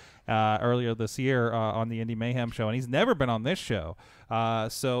actually earlier this year on the Indie Mayhem show, and he's never been on this show.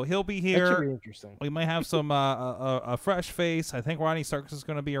 So he'll be here. That should be interesting. We might have some a fresh face. I think Ronnie Starks is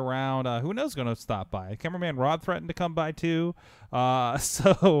going to be around. Who knows? Going to stop by. Cameraman Rod threatened to come by too. I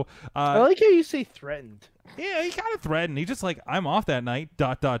like how you say threatened. Yeah, he kind of threatened. He's just like, I'm off that night. ...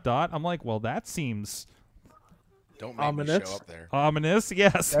 I'm like, well, that seems don't make ominous. Me show up there. Ominous,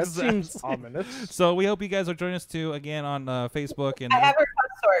 yes. That seems ominous. So we hope you guys will join us too again on Facebook. And I have a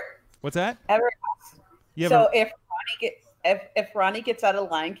sort. What's that? If Ronnie gets out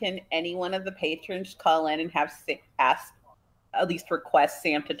of line, can any one of the patrons call in and have ask, at least request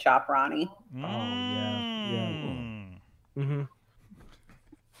Sam to chop Ronnie? Oh yeah. Mm-hmm.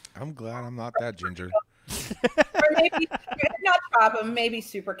 I'm glad I'm not that ginger. Or maybe not chop him, maybe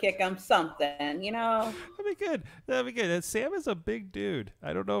super kick him, something, you know. That'd be good. Sam is a big dude.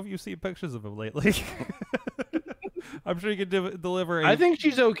 I don't know if you've seen pictures of him lately. I'm sure you can deliver. I think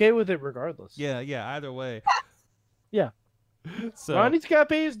she's okay with it regardless. Yeah. Either way. Yeah. So Ronnie's got to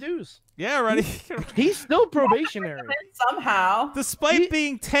pay his dues. yeah, Ronnie. He's still probationary. Somehow. Despite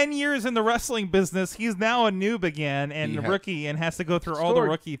being 10 years in the wrestling business, he's now a noob again and rookie and has to go through all the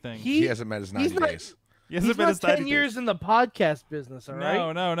rookie things. He hasn't met his 90 days. He's not 10 years in the podcast business, all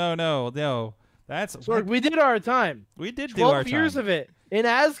right? No. That's Sorg, we did our time. We did do our time. 12 years of it in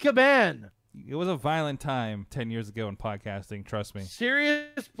Azkaban. It was a violent time 10 years ago in podcasting, trust me.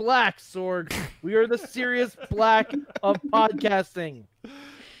 Sirius Black, Sorg. We are the Sirius Black of podcasting.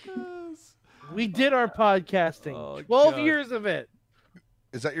 We did our podcasting. 12 years of it.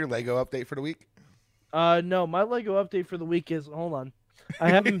 Is that your Lego update for the week? No, my Lego update for the week is, hold on. I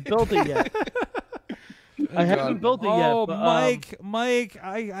haven't built it yet. I haven't built it yet. Oh, but, Mike,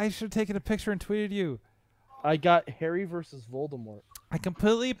 I should have taken a picture and tweeted you. I got Harry versus Voldemort. I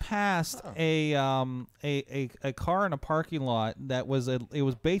completely passed a car in a parking lot that was it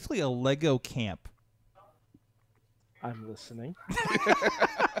was basically a Lego camp. I'm listening.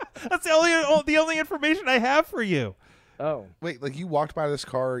 That's the only information I have for you. Oh. Wait, like you walked by this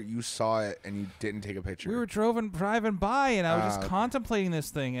car, you saw it, and you didn't take a picture. We were driving by, and I was just contemplating this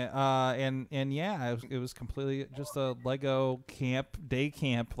thing, and yeah, it was completely just a Lego camp, day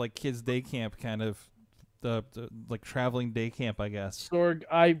camp, like kids' day camp kind of. The like traveling day camp, I guess. Sorg,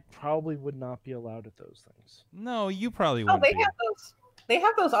 I probably would not be allowed at those things. No, you probably would. Oh, they have those. They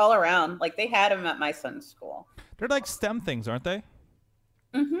have those all around. Like they had them at my son's school. They're like STEM things, aren't they?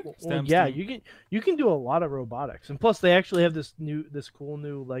 Mm-hmm. Well, yeah, you can do a lot of robotics, and plus they actually have this cool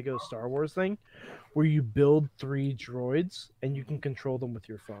new Lego Star Wars thing, where you build 3 droids and you can control them with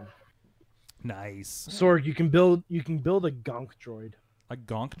your phone. Nice. Sorg, you can build a gonk droid. A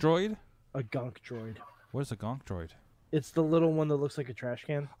gonk droid? A gonk droid. What is a gonk droid? It's the little one that looks like a trash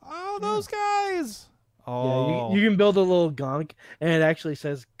can. Oh, those guys! Oh, yeah, you can build a little gonk, and it actually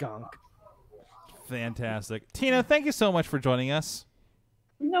says gonk. Fantastic. Tina, thank you so much for joining us.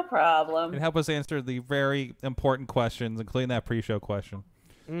 No problem. And help us answer the very important questions, including that pre-show question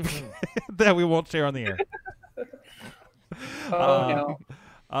that we won't share on the air. No.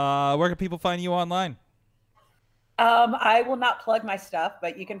 Where can people find you online? I will not plug my stuff,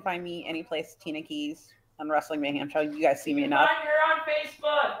 but you can find me any place, Tina Keys on Wrestling Mayhem Show. You guys see me enough. You're on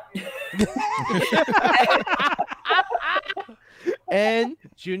Facebook. And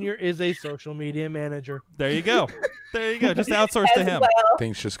Junior is a social media manager. There you go. Just outsource to him. Well,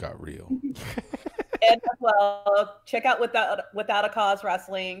 Things just got real. and as well, check out Without a Cause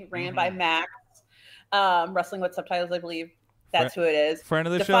Wrestling, ran by Max. Wrestling with Subtitles, I believe. That's who it is. Friend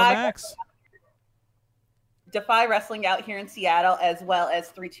of the show, Max. Defy Wrestling out here in Seattle, as well as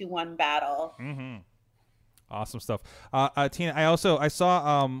 321 Battle. Mm-hmm. Awesome stuff. Tina, I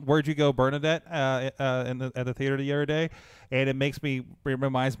saw Where'd You Go, Bernadette at the theater the other day, and it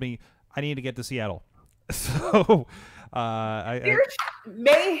reminds me I need to get to Seattle. So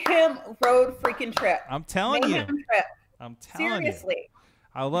Mayhem road freaking trip. I'm telling Mayhem you. Trip. I'm telling you. Seriously.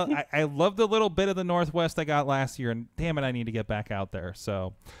 I love the little bit of the Northwest I got last year, and damn it, I need to get back out there.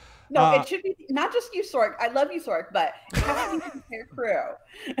 So. No, it should be not just you, Sorg. I love you, Sorg, but it has to be the entire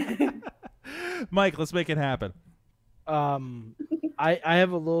crew. Mike, let's make it happen. I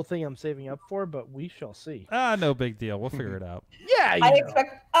have a little thing I'm saving up for, but we shall see. No big deal. We'll figure it out. Yeah, I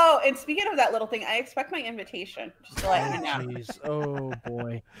expect. Oh, and speaking of that little thing, I expect my invitation. Just to let you know. Jeez. Oh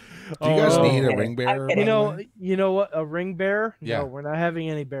boy. Do you guys need a ring bearer? You know what? A ring bearer? Yeah. No, we're not having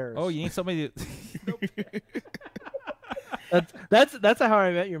any bearers. Oh, you need somebody to. That's a How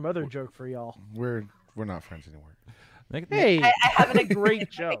I Met Your Mother joke for y'all. We're not friends anymore. Hey, I have a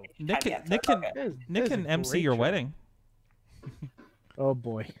great show. Nick can MC your wedding. Oh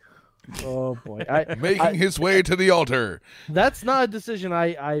boy. Making his way to the altar. That's not a decision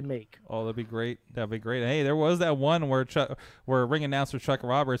I make. Oh, that'd be great. Hey, there was that one where ring announcer Chuck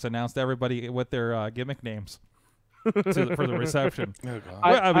Roberts announced everybody with their gimmick names for the reception. Oh, God.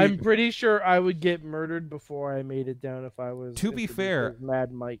 I'm pretty sure I would get murdered before I made it down if I was. To be fair,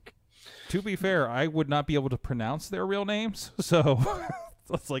 Mad Mike. To be fair, I would not be able to pronounce their real names, so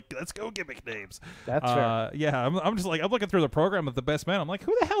it's like, let's go gimmick names. That's fair. Yeah, I'm just like, I'm looking through the program of the best man. I'm like,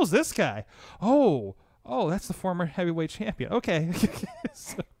 who the hell is this guy? Oh, that's the former heavyweight champion. Okay.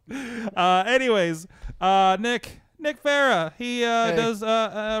 Anyways, Nick Farrah, he does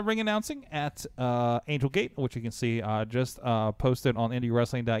ring announcing at Angel Gate, which you can see just posted on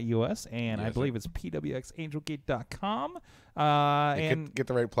indiewrestling.us, and I believe it's pwxangelgate.com. And get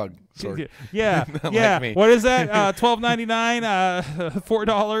the right plug. Sorg. Yeah, Like what is that? $12.99,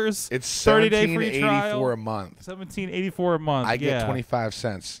 $4. It's 30-day free trial. $17.84 a month. $17.84 a month. I get 25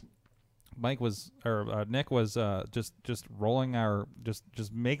 cents. Nick was just rolling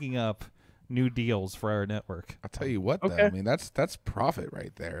just making up new deals for our network. I'll tell you what, though. I mean, that's profit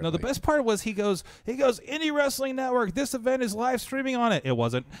right there. No, the best part was he goes, Indie Wrestling Network, this event is live streaming on it. It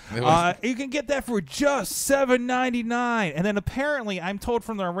wasn't. You can get that for just $7.99. And then apparently, I'm told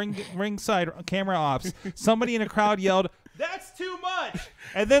from the ringside camera ops, somebody in the crowd yelled, "That's too much!"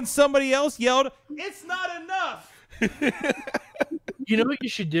 And then somebody else yelled, "It's not enough!" You know what you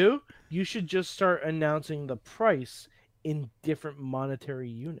should do? You should just start announcing the price in different monetary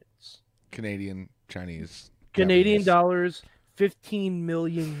units. Canadian, Chinese, Canadian dollars, 15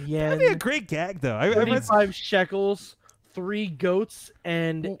 million yen. That'd be a great gag, though. 35 shekels, 3 goats,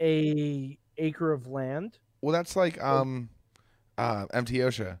 and a acre of land. Well, that's like MT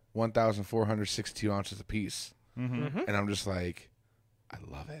OSHA, 1,462 ounces apiece. And I'm just like, I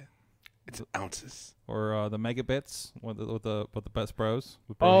love it. It's ounces. Or the megabits with the best bros.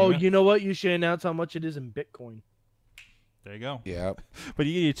 Oh, you know what? You should announce how much it is in Bitcoin. There you go. Yeah. But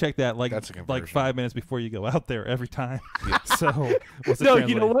you need to check that like 5 minutes before you go out there every time. Yeah. So no,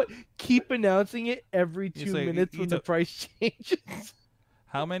 you know what? Keep announcing it every 2 minutes when the price changes.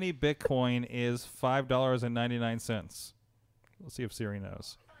 How many Bitcoin is $5.99? Let's see if Siri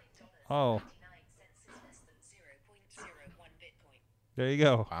knows. Oh. There you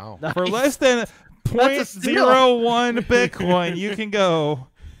go. Wow. Nice. For less than 0.01 Bitcoin, you can go.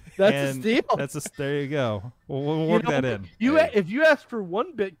 That's a steal. There you go. We'll work that in. If you ask for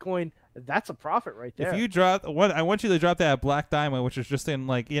 1 Bitcoin, that's a profit right there. If you drop one, I want you to drop that at Black Diamond, which is just in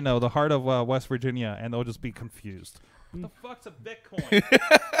the heart of West Virginia, and they'll just be confused. What the fuck's a Bitcoin?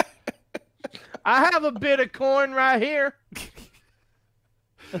 I have a bit of coin right here.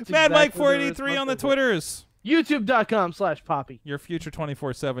 Mad Mike 483 on the Twitters. YouTube.com/Poppy. Your future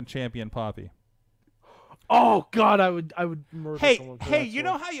 24/7 champion, Poppy. Oh God, I would murder someone for that, you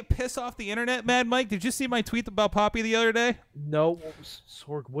know how you piss off the internet, Mad Mike? Did you see my tweet about Poppy the other day? No,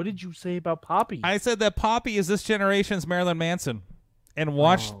 Sorg. What did you say about Poppy? I said that Poppy is this generation's Marilyn Manson, and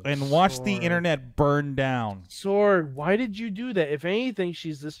watch the internet burn down. Sorg, why did you do that? If anything,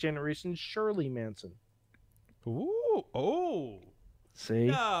 she's this generation's Shirley Manson. Ooh, oh. See?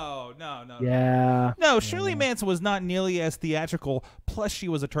 No. Yeah. No, Shirley Manson was not nearly as theatrical. Plus, she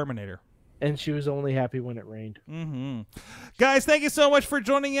was a Terminator. And she was only happy when it rained. Guys, thank you so much for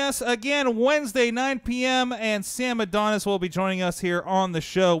joining us again Wednesday, 9 p.m. And Sam Adonis will be joining us here on the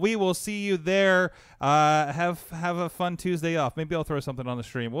show. We will see you there. Have a fun Tuesday off. Maybe I'll throw something on the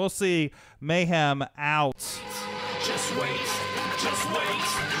stream. We'll see. Mayhem out. Just wait. Just wait.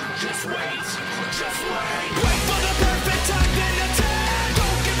 Just wait. Just wait. Wait for the perfect time then attack.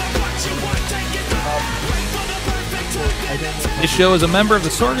 Don't give up what you want. Take it back. Wait for the perfect time then attack. This show is a member of the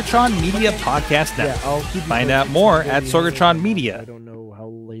Sorgatron Media Podcast Network. I'll keep Find out more at Sorgatron Media. I don't know how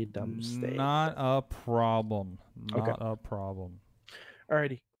late I'm staying. Not a problem. Not a problem.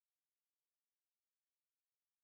 Alrighty.